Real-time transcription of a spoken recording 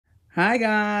Hi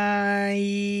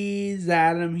guys,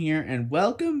 Adam here, and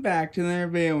welcome back to another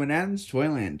video in Adam's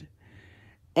Toyland.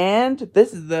 And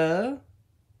this is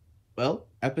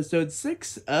episode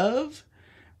 6 of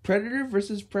Predator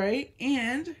vs. Prey,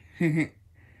 and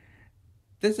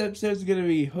this episode is going to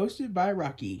be hosted by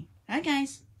Rocky. Hi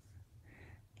guys.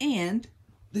 And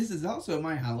this is also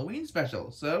my Halloween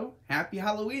special, so happy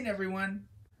Halloween everyone.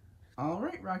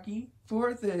 Alright Rocky,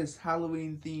 for this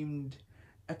Halloween themed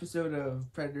episode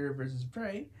of Predator vs.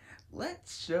 Prey,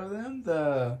 let's show them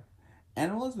the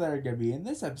animals that are going to be in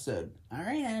this episode.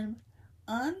 Alright, Adam.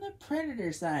 On the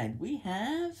Predator side, we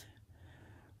have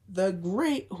the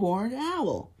Great Horned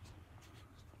Owl.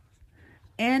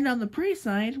 And on the Prey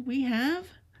side, we have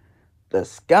the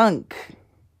Skunk.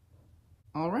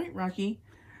 Alright, Rocky.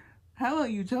 How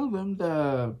about you tell them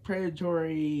the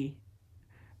predatory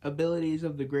abilities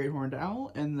of the Great Horned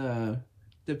Owl and the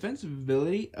defensive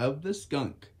ability of the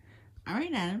Skunk.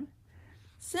 Alright, Adam.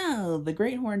 So the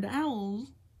Great Horned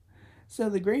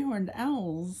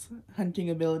Owl's hunting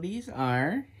abilities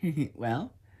are,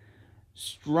 well,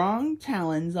 strong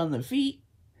talons on the feet,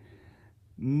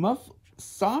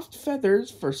 soft feathers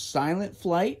for silent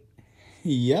flight,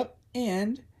 yep,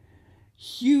 and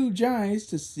huge eyes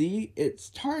to see its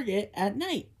target at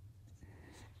night.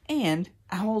 And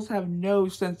owls have no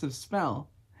sense of smell,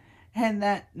 and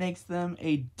that makes them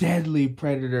a deadly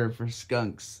predator for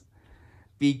skunks.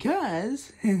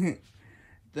 Because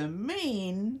the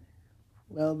main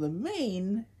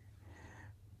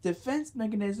defense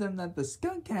mechanism that the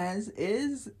skunk has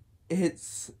is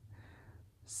its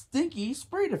stinky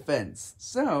spray defense.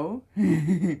 So,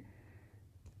 the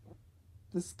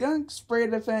skunk spray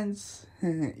defense,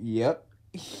 yep.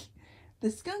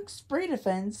 The skunk spray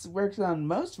defense works on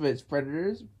most of its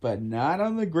predators, but not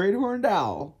on the Great Horned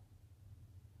Owl.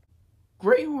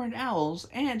 Great Horned Owls,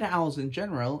 and owls in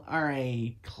general, are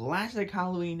a classic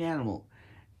Halloween animal.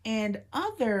 And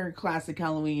other classic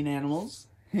Halloween animals,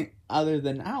 other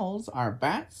than owls, are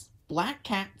bats, black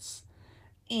cats,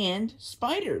 and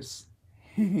spiders.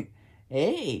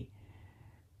 Hey,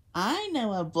 I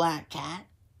know a black cat.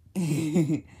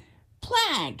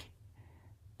 Plague!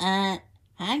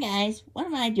 Hi guys, what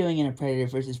am I doing in a Predator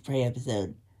vs. Prey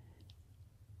episode?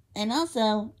 And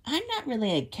also, I'm not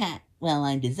really a cat. Well,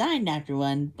 I'm designed after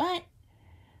one, but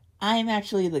I'm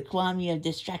actually the Kwame of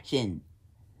Destruction.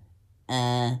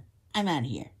 I'm out of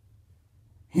here.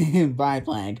 Bye,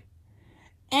 Plague.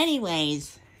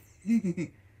 Anyways.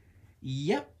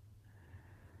 Yep.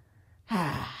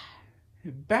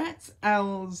 Bats,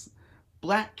 owls,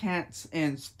 black cats,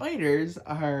 and spiders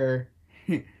are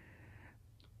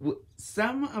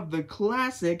some of the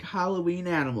classic Halloween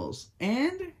animals.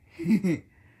 And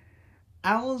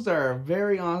owls are a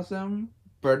very awesome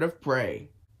bird of prey.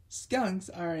 Skunks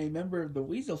are a member of the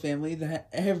weasel family that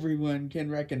everyone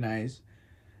can recognize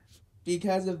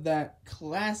because of that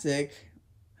classic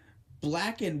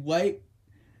black and white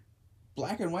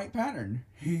pattern.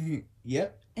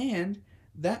 Yep, and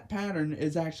that pattern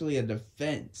is actually a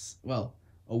defense, well,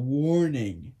 a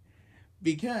warning,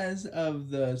 because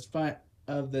of the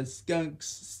skunk's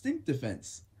stink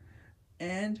defense.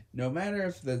 And no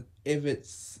matter if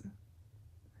it's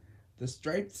the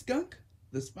striped skunk,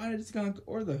 the spotted skunk,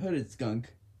 or the hooded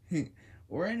skunk,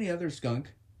 or any other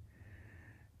skunk,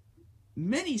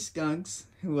 many skunks,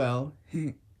 well,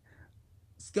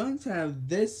 skunks have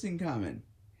this in common.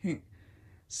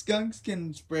 Skunks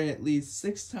can spray at least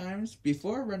 6 times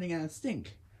before running out of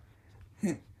stink.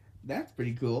 That's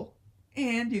pretty cool.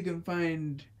 And you can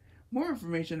find more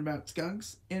information about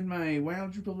skunks in my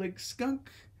Wild Republic skunk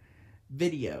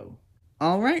video.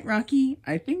 Alright, Rocky,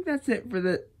 I think that's it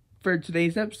for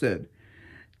today's episode.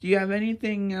 Do you have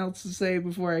anything else to say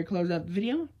before I close out the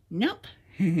video? Nope.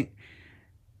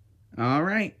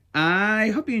 Alright, I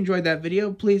hope you enjoyed that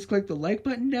video. Please click the like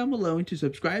button down below, and to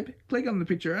subscribe, click on the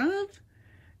picture of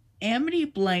Amity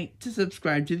Blight to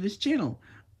subscribe to this channel.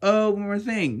 Oh, one more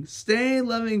thing. Stay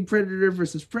loving Predator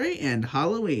vs. Prey and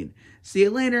Halloween. See you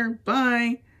later.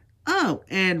 Bye. Oh,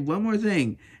 and one more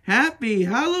thing. Happy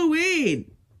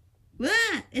Halloween!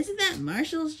 What? Isn't that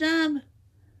Marshall's job?